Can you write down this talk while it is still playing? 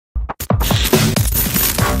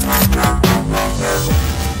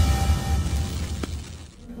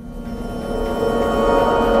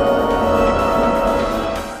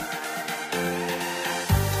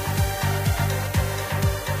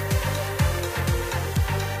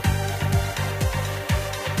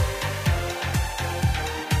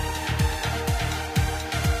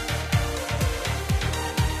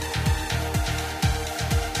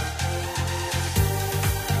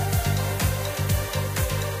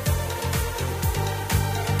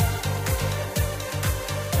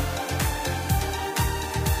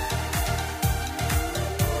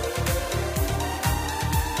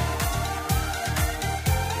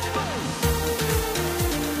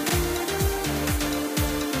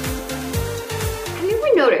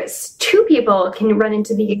you notice two people can run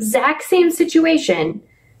into the exact same situation,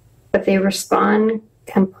 but they respond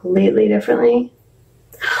completely differently?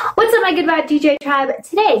 What's up, my good vibe DJ tribe?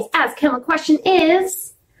 Today's Ask Kilma question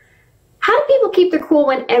is, how do people keep their cool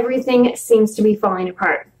when everything seems to be falling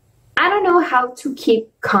apart? I don't know how to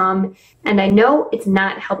keep calm, and I know it's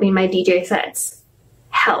not helping my DJ sets.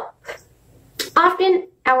 Help. Often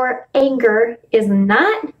our anger is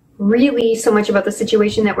not really so much about the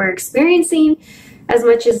situation that we're experiencing as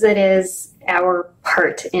much as it is our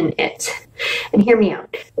part in it. And hear me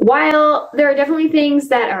out. While there are definitely things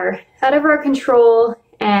that are out of our control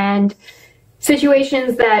and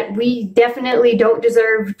situations that we definitely don't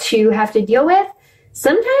deserve to have to deal with,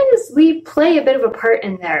 sometimes we play a bit of a part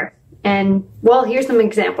in there. And well, here's some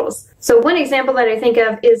examples. So one example that I think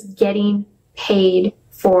of is getting paid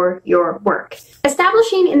for your work.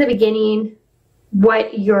 Establishing in the beginning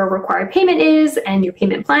what your required payment is and your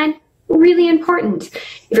payment plan, really important.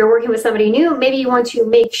 If you're working with somebody new, maybe you want to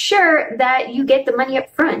make sure that you get the money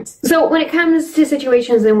up front. So when it comes to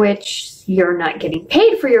situations in which you're not getting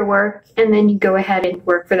paid for your work, and then you go ahead and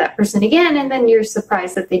work for that person again, and then you're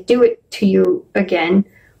surprised that they do it to you again,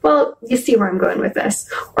 well, you see where I'm going with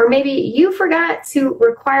this. Or maybe you forgot to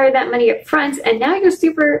require that money up front, and now you're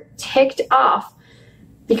super ticked off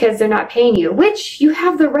because they're not paying you, which you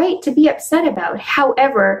have the right to be upset about.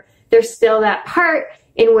 However, there's still that part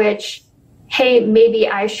in which, hey, maybe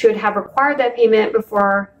I should have required that payment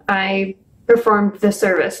before I performed the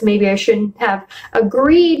service. Maybe I shouldn't have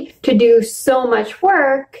agreed to do so much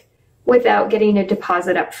work without getting a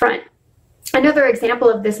deposit up front. Another example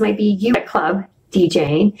of this might be you at a club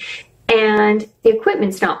DJing and the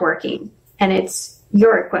equipment's not working and it's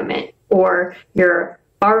your equipment, or you're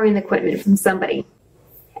borrowing the equipment from somebody.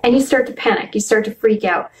 And you start to panic, you start to freak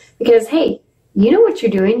out because, hey, you know what you're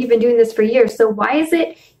doing, you've been doing this for years, so why is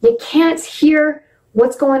it you can't hear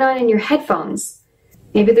what's going on in your headphones?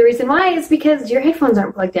 Maybe the reason why is because your headphones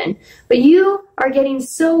aren't plugged in, but you are getting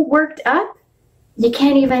so worked up, you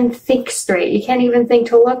can't even think straight. You can't even think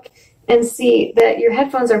to look and see that your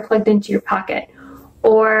headphones are plugged into your pocket.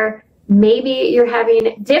 Or maybe you're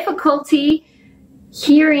having difficulty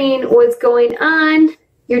hearing what's going on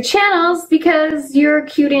your channels because you're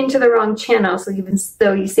cued into the wrong channel. So even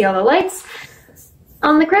though you see all the lights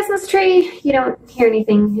on the Christmas tree, you don't hear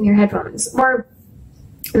anything in your headphones. Or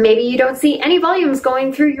maybe you don't see any volumes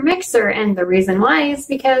going through your mixer, and the reason why is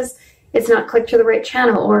because it's not clicked to the right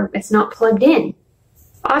channel or it's not plugged in.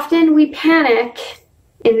 Often we panic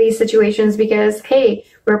in these situations because, hey,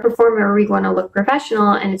 we're a performer, we want to look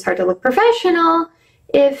professional, and it's hard to look professional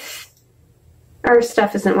if our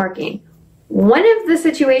stuff isn't working. One of the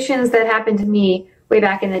situations that happened to me way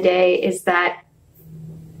back in the day is that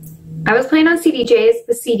I was playing on CDJs,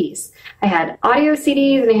 the CDs. I had audio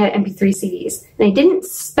CDs and I had MP3 CDs. And I didn't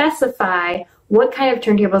specify what kind of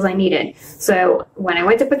turntables I needed. So when I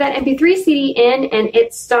went to put that MP3 CD in and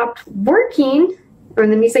it stopped working, or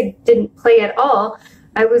the music didn't play at all,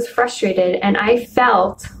 I was frustrated and I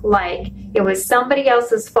felt like it was somebody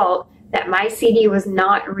else's fault that my CD was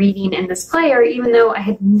not reading in this player, even though I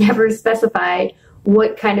had never specified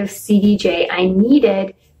what kind of CDJ I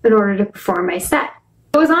needed in order to perform my set.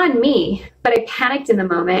 It was on me, but I panicked in the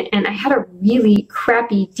moment and I had a really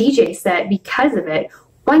crappy DJ set because of it.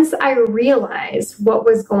 Once I realized what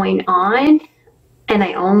was going on, and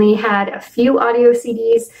I only had a few audio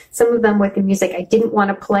CDs, some of them with the music I didn't want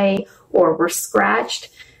to play or were scratched,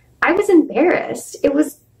 I was embarrassed. It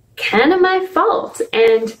was kind of my fault.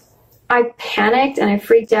 And I panicked and I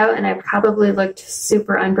freaked out and I probably looked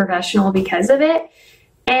super unprofessional because of it.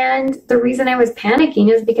 And the reason I was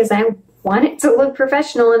panicking is because I wanted to look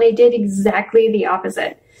professional and I did exactly the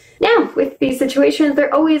opposite. Now, with these situations,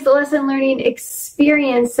 they're always lesson learning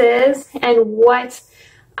experiences, and what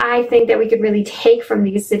I think that we could really take from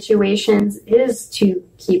these situations is to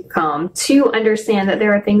keep calm, to understand that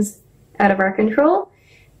there are things out of our control,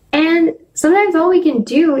 and sometimes all we can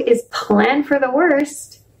do is plan for the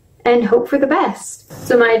worst and hope for the best.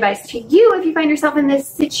 So my advice to you, if you find yourself in this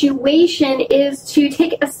situation, is to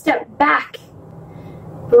take a step back,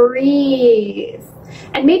 breathe,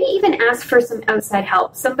 and maybe even ask for some outside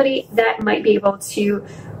help. Somebody that might be able to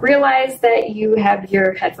realize that you have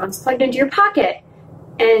your headphones plugged into your pocket,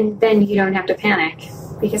 and then you don't have to panic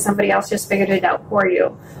because somebody else just figured it out for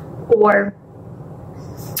you. Or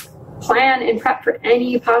plan and prep for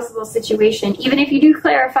any possible situation, even if you do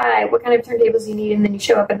clarify what kind of turntables you need and then you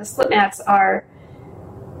show up and the slip mats are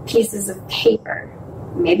pieces of paper.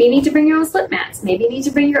 Maybe you need to bring your own slip mats. Maybe you need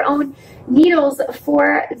to bring your own needles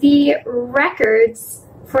for the records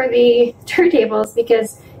for the turntables,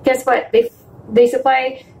 because guess what? They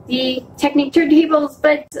supply the technique turntables,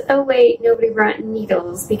 but oh wait, nobody brought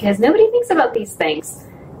needles because nobody thinks about these things.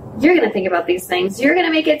 You're going to think about these things. You're going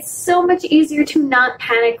to make it so much easier to not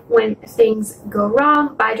panic when things go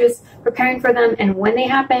wrong by just preparing for them, and when they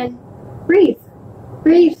happen, breathe.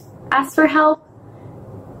 Breathe. Ask for help.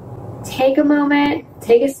 Take a moment,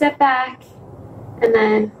 take a step back, and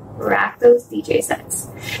then rack those DJ sets.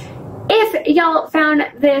 If y'all found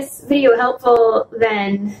this video helpful,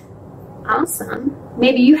 then awesome.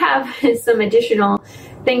 Maybe you have some additional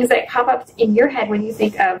things that pop up in your head when you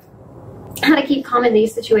think of how to keep calm in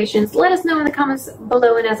these situations. Let us know in the comments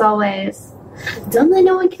below, and as always, don't let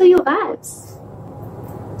no one kill your vibes.